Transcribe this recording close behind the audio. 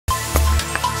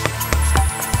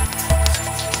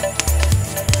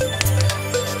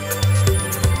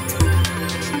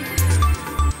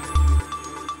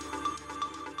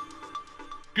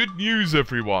news,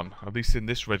 everyone, at least in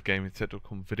this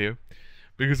RedGamingTech.com video,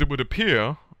 because it would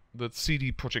appear that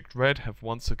CD Projekt Red have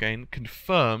once again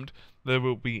confirmed there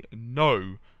will be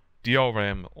no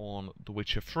DRM on The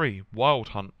Witcher 3 Wild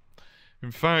Hunt.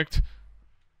 In fact,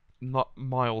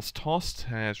 Miles Tost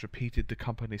has repeated the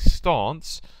company's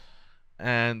stance,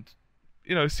 and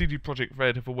you know, CD Projekt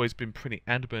Red have always been pretty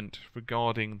adamant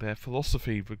regarding their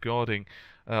philosophy regarding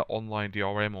online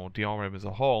DRM or DRM as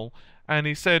a whole, and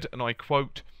he said, and I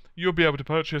quote, "You'll be able to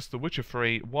purchase The Witcher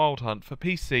 3 Wild Hunt for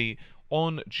PC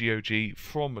on GOG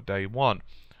from day one.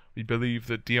 We believe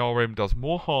that DRM does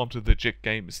more harm to legit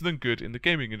games than good in the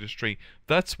gaming industry.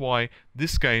 That's why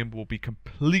this game will be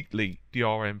completely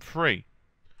DRM free."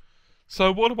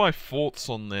 So what are my thoughts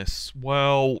on this?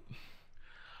 Well,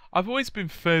 I've always been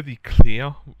fairly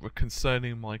clear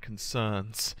concerning my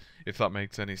concerns, if that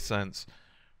makes any sense,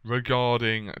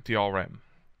 regarding DRM.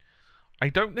 I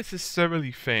don't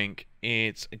necessarily think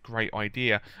it's a great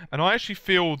idea, and I actually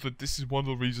feel that this is one of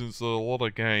the reasons that a lot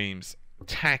of games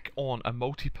tack on a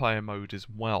multiplayer mode as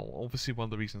well. Obviously, one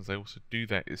of the reasons they also do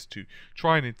that is to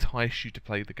try and entice you to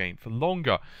play the game for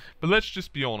longer. But let's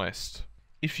just be honest.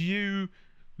 If you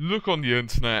look on the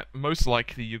internet, most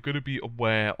likely you're going to be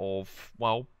aware of,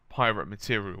 well, pirate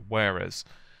material, whereas,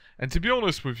 and to be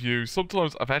honest with you,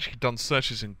 sometimes I've actually done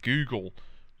searches in Google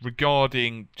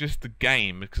regarding just the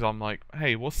game, because I'm like,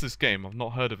 hey, what's this game? I've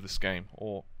not heard of this game.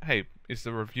 Or, hey, is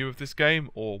there a review of this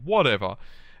game? Or whatever.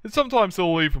 And sometimes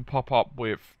they'll even pop up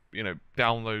with, you know,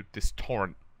 download this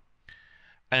torrent.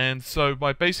 And so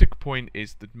my basic point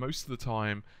is that most of the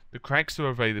time, the cracks are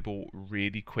available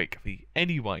really quickly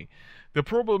anyway. The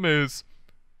problem is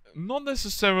not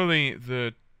necessarily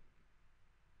that,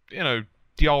 you know,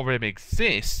 DRM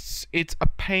exists, it's a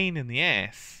pain in the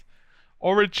ass.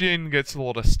 Origin gets a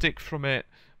lot of stick from it,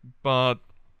 but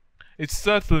it's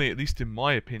certainly, at least in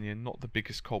my opinion, not the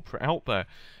biggest culprit out there.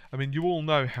 I mean, you all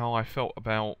know how I felt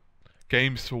about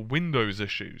games for Windows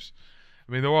issues.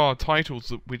 I mean, there are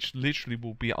titles which literally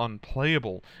will be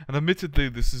unplayable, and admittedly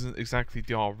this isn't exactly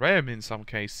DRM in some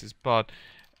cases, but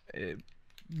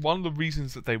one of the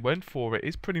reasons that they went for it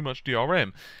is pretty much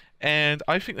DRM, and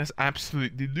I think that's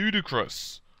absolutely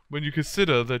ludicrous when you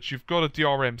consider that you've got a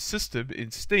DRM system in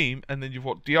Steam, and then you've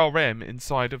got DRM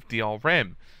inside of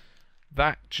DRM.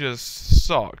 That just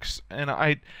sucks, and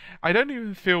I don't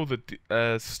even feel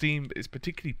that Steam is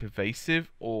particularly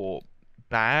pervasive or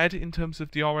bad in terms of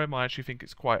DRM. I actually think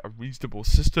it's quite a reasonable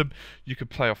system. You could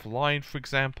play offline, for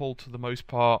example, to the most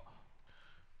part,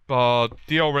 but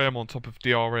DRM on top of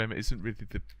DRM isn't really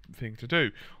the thing to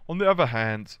do. On the other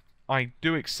hand, I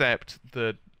do accept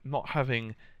that not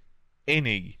having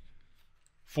any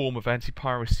form of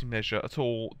anti-piracy measure at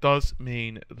all does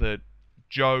mean that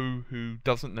Joe, who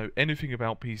doesn't know anything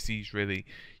about PCs really,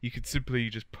 you could simply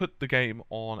just put the game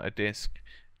on a disc,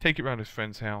 take it around his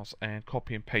friend's house, and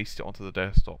copy and paste it onto the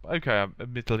desktop. Okay,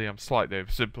 admittedly I'm slightly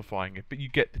oversimplifying it, but you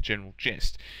get the general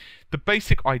gist. The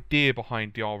basic idea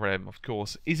behind DRM, of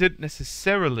course, isn't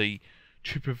necessarily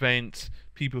to prevent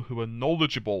people who are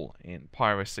knowledgeable in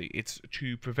piracy. It's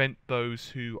to prevent those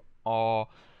who are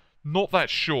not that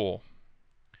sure,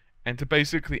 and to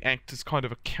basically act as kind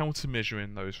of a countermeasure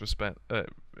in those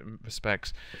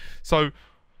respects. So,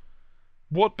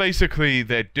 what basically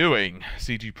they're doing,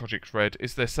 CD Projekt Red,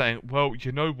 is they're saying, well,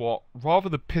 you know what, rather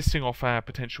than pissing off our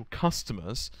potential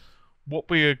customers, what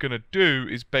we are going to do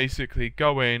is basically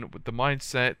go in with the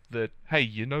mindset that, hey,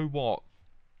 you know what,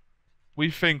 we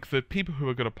think that people who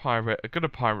are going to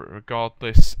pirate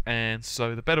regardless, and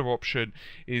so the better option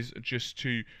is just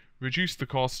to reduce the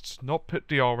costs, not put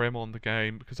DRM on the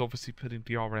game, because obviously putting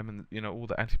DRM and, you know, all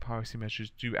the anti-piracy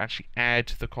measures do actually add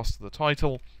to the cost of the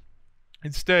title.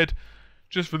 Instead,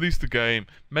 just release the game,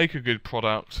 make a good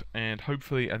product, and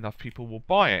hopefully enough people will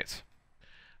buy it.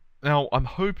 Now, I'm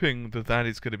hoping that that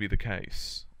is going to be the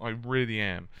case. I really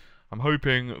am. I'm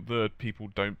hoping that people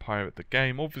don't pirate the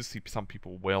game. Obviously, some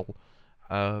people will.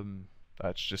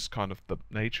 That's just kind of the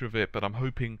nature of it, but I'm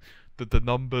hoping that the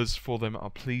numbers for them are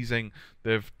pleasing.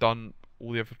 They've done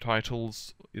all the other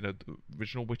titles, you know, the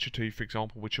original Witcher 2, for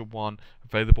example, Witcher 1,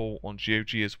 available on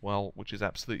GOG as well, which is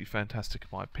absolutely fantastic in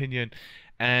my opinion,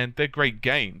 and they're great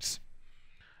games.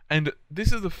 And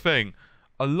this is the thing,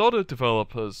 a lot of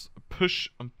developers push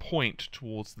and point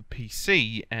towards the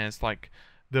PC as like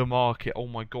the market. Oh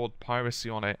my god, piracy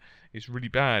on it is really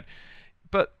bad.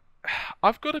 But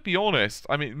I've got to be honest,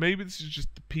 I mean, maybe this is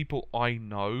just the people I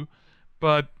know,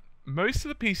 but most of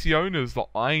the PC owners that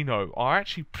I know are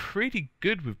actually pretty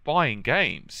good with buying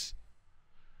games.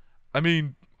 I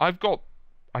mean, I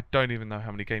don't even know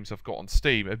how many games I've got on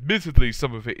Steam. Admittedly,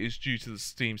 some of it is due to the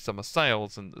Steam summer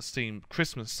sales and the Steam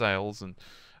Christmas sales and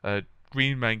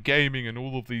Green Man Gaming and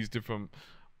all of these different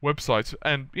websites.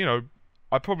 And, you know,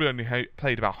 I probably only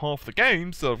played about half the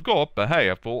games that I've got, but hey,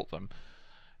 I've bought them.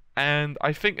 And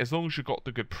I think as long as you've got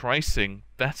the good pricing,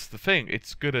 that's the thing.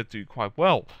 It's going to do quite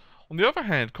well. On the other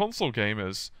hand, console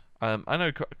gamers, I know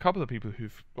a couple of people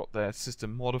who've got their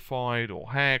system modified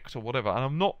or hacked or whatever, and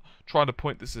I'm not trying to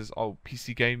point this as, oh,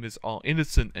 PC gamers are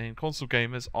innocent and console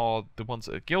gamers are the ones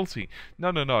that are guilty.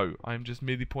 No, no, no. I'm just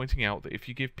merely pointing out that if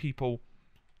you give people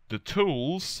the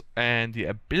tools and the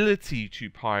ability to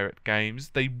pirate games,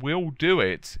 they will do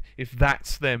it if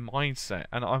that's their mindset.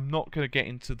 And I'm not going to get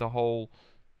into the whole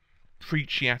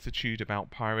preachy attitude about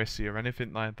piracy or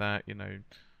anything like that. You know,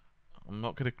 I'm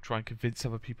not going to try and convince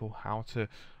other people how to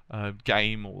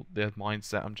game or their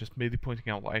mindset. I'm just merely pointing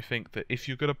out that I think that if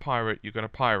you're going to pirate, you're going to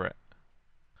pirate.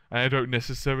 And I don't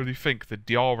necessarily think that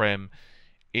DRM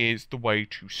is the way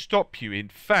to stop you. In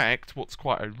fact, what's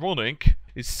quite ironic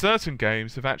is certain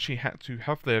games have actually had to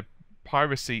have their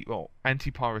piracy or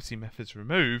anti-piracy methods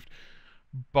removed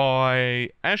by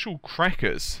actual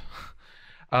crackers.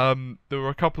 There were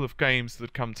a couple of games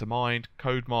that come to mind.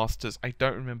 Codemasters, I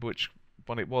don't remember which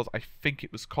one it was. I think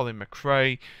it was Colin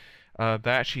McRae.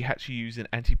 They actually had to use an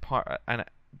anti-pirate and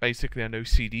basically a no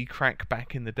CD crack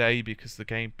back in the day because the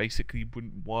game basically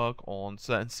wouldn't work on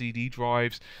certain CD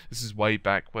drives. This is way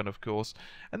back when, of course.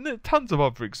 And there are tons of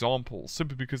other examples,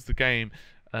 simply because the game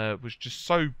was just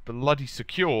so bloody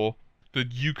secure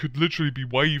that you could literally be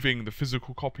waving the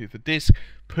physical copy of the disc,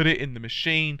 put it in the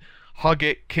machine, hug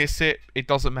it, kiss it, it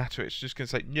doesn't matter. It's just going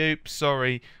to say, nope,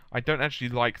 sorry, I don't actually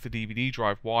like the DVD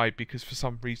drive. Why? Because for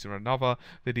some reason or another,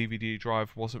 the DVD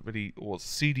drive wasn't really, or the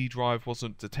CD drive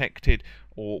wasn't detected,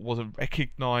 or wasn't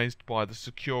recognized by the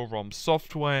secure ROM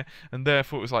software, and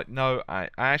therefore it was like, no, I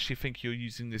actually think you're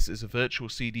using this as a virtual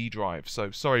CD drive, so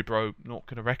sorry bro, not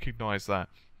going to recognize that.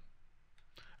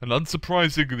 And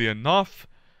unsurprisingly enough,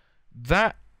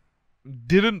 that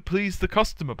didn't please the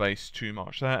customer base too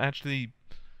much. That actually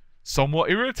somewhat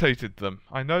irritated them.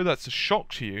 I know that's a shock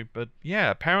to you, but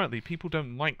yeah, apparently people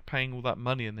don't like paying all that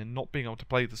money and then not being able to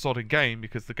play the sodding game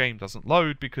because the game doesn't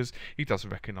load because he doesn't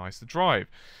recognize the drive.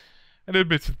 And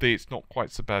admittedly, it's not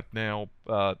quite so bad now,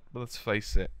 but let's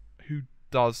face it, who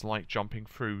does like jumping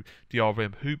through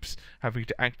DRM hoops, having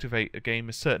to activate a game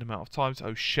a certain amount of times?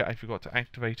 Oh shit, I forgot to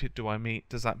activate it.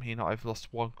 Does that mean I've lost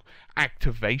one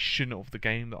activation of the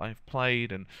game that I've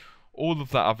played? And all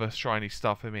of that other shiny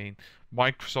stuff. I mean,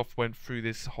 Microsoft went through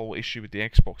this whole issue with the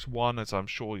Xbox One, as I'm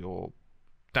sure you're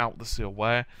doubtlessly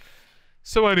aware.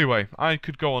 So anyway, I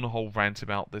could go on a whole rant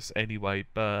about this anyway,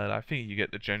 but I think you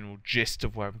get the general gist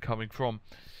of where I'm coming from.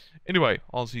 Anyway,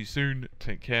 I'll see you soon,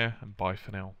 take care, and bye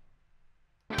for now.